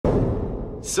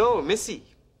So, Missy,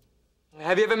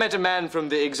 have you ever met a man from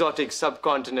the exotic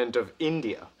subcontinent of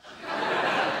India?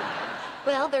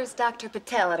 Well, there's Dr.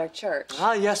 Patel at our church.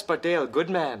 Ah, yes, Patel,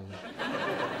 good man.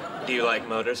 Do you like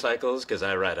motorcycles? Because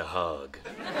I ride a hog.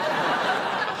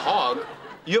 Hog?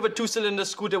 You have a two-cylinder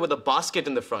scooter with a basket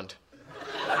in the front.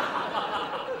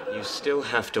 You still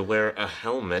have to wear a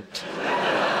helmet.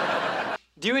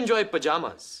 Do you enjoy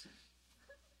pajamas?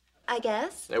 I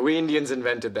guess. We Indians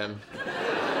invented them.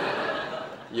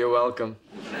 You're welcome.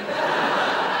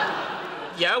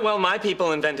 Yeah, well, my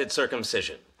people invented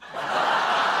circumcision.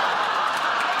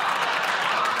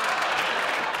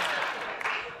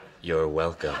 You're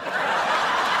welcome.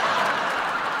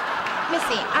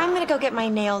 Missy, I'm gonna go get my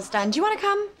nails done. Do you want to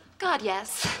come? God,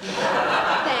 yes.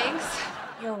 Thanks.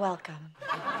 You're welcome.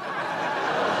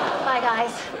 Bye,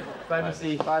 guys. Bye,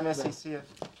 Missy. Bye, Missy. See ya.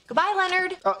 Goodbye,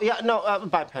 Leonard. Oh, yeah, no,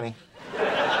 bye, Penny.